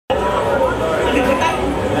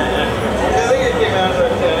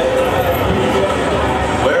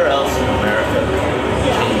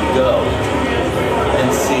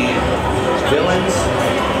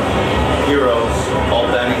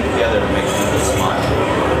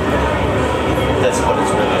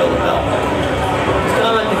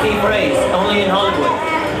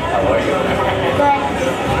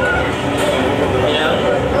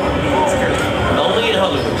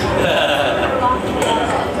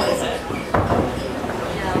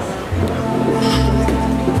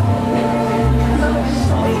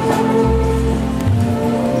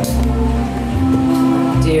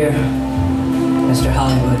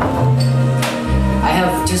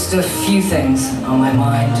few things on my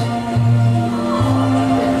mind.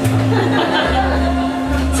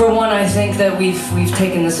 For one, I think that we've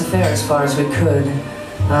taken this affair as far as we could.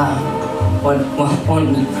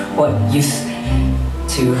 What used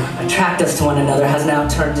to attract us to one another has now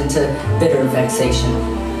turned into bitter vexation.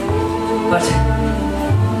 But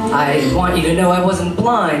I want you to know I wasn't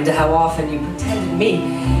blind to how often you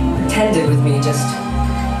pretended with me. Just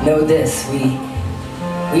know this,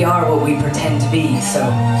 we are what we pretend to be, so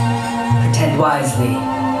pretend wisely,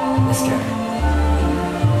 mister.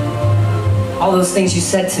 All those things you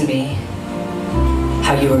said to me,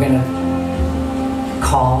 how you were gonna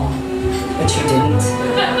call, but you didn't.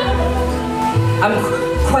 I'm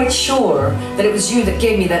quite sure that it was you that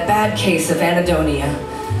gave me that bad case of anhedonia,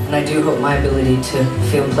 and I do hope my ability to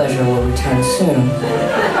feel pleasure will return soon.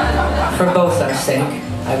 For both our sake,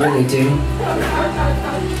 I really do.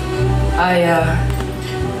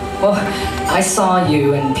 I saw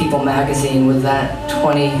you in People magazine with that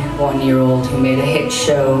 21-year-old who made a hit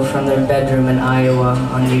show from their bedroom in Iowa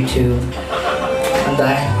on YouTube. And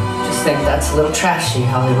I just think that's a little trashy,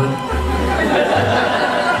 Hollywood.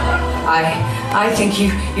 I think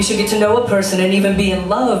you should get to know a person and even be in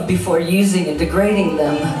love before using and degrading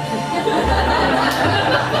them.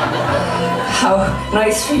 How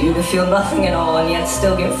nice for you to feel nothing at all and yet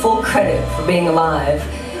still get full credit for being alive.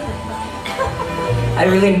 I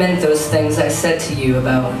really meant those things I said to you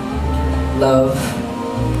about love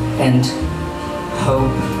and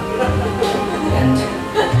hope and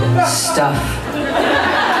stuff.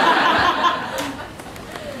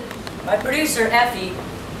 My producer, Effie,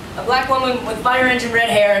 a black woman with fire engine red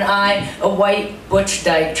hair, and I, a white butch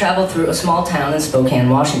dyke, traveled through a small town in Spokane,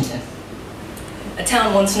 Washington. A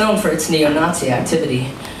town once known for its neo-Nazi activity.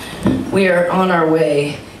 We are on our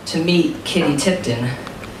way to meet Kitty Tipton.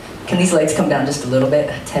 Can these lights come down just a little bit?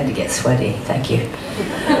 I tend to get sweaty, thank you.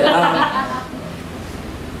 I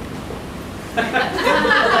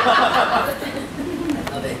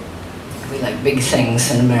love it. We like big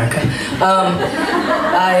things in America.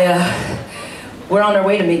 We're on our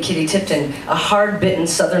way to meet Kitty Tipton, a hard-bitten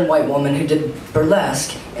southern white woman who did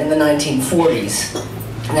burlesque in the 1940s.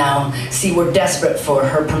 Now, see, we're desperate for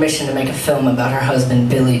her permission to make a film about her husband,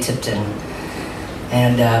 Billy Tipton.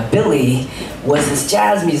 And Billy was this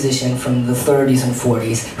jazz musician from the 30s and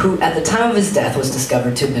 40s who, at the time of his death, was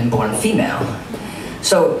discovered to have been born female.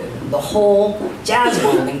 So the whole jazz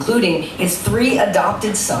world, including his 3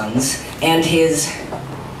 adopted sons and his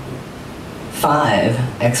 5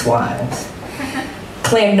 ex-wives,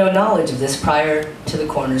 claimed no knowledge of this prior to the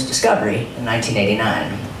coroner's discovery in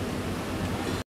 1989.